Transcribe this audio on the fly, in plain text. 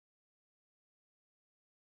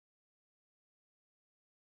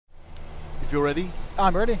If you're ready.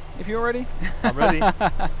 I'm ready. If you're ready. I'm ready. And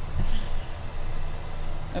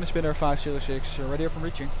the spinner 506, ready up and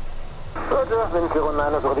reaching. Roger, wind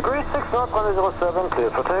 090 degrees, 6 knots, runway 07, clear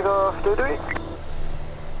for takeoff, doei doei.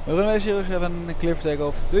 Runway 07, clear for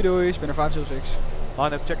takeoff, doei doei, spinner 506.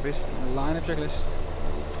 Line up checklist. Line up checklist.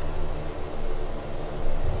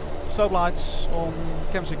 Strobe lights on,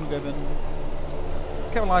 cam signal given.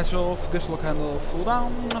 Cabin lights off, gust lock handle full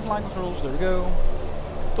down, flying controls, there we go.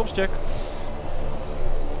 Tops checked.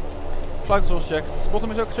 Flight controls checked.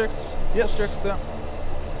 Bottom is ook checked. Yes. Checked, yeah.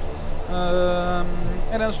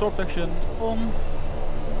 And then stop protection on.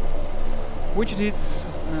 Windshield heat,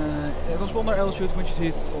 transponder L-shoot, windshield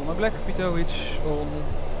heat on a black, pitot hitch on.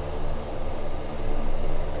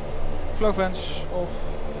 Flow fans off.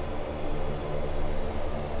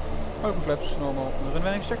 Open flaps normal.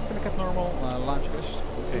 Runway checked and the cap normal. Line checklist.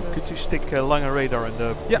 Okay, could you stick Langer radar in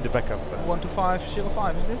the backup?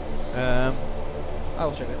 12505 is it? I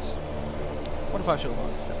will check it.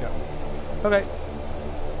 12505. Yeah. Okay.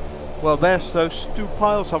 Well, there's those two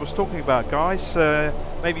piles I was talking about, guys.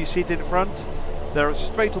 Maybe you see it in the front. They're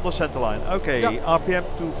straight on the center line. Okay, yep. RPM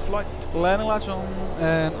to flight. Landing lights on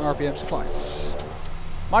and RPMs to flights.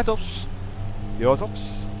 My tops. Your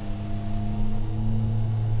tops.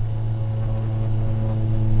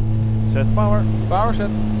 Set power. Power set.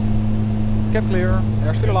 Cap clear.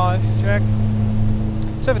 Airspeed alive. Check.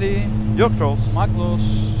 70. Your controls. My controls.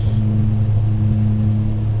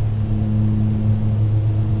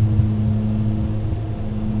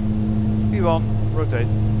 V1. Rotate.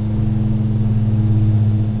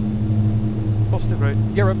 Positive rate.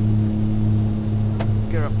 Gear up.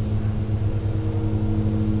 Gear up.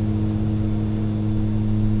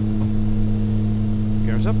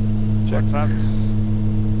 Gears up. Check flaps.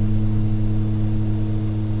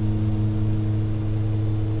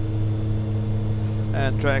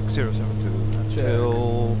 And track 072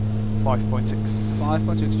 until 5.6.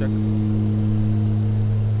 5.6 check.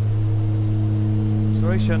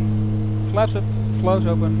 Restoration. Flaps up, flows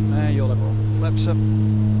open, and yaw level. Flaps up.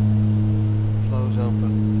 Flows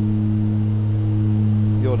open.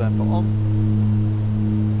 Yaw damper on.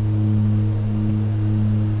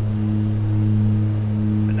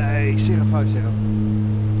 Nee, 050.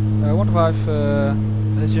 125,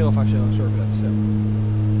 050, sorry for that.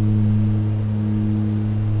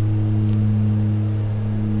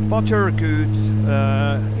 Departure, good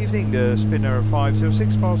evening, the spinner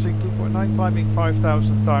 506 passing 2.9, climbing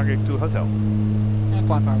 5000, target to hotel. And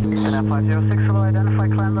climb power. Spinner 506 will identify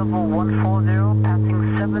climb level 140,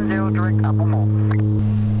 passing 70 direct up Boomel.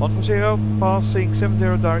 140, passing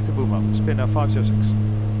 70 direct to Boomel, spinner 506.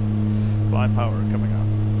 Climb power coming out.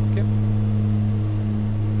 Okay.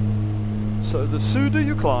 So the sooner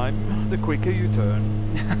you climb, the quicker you turn.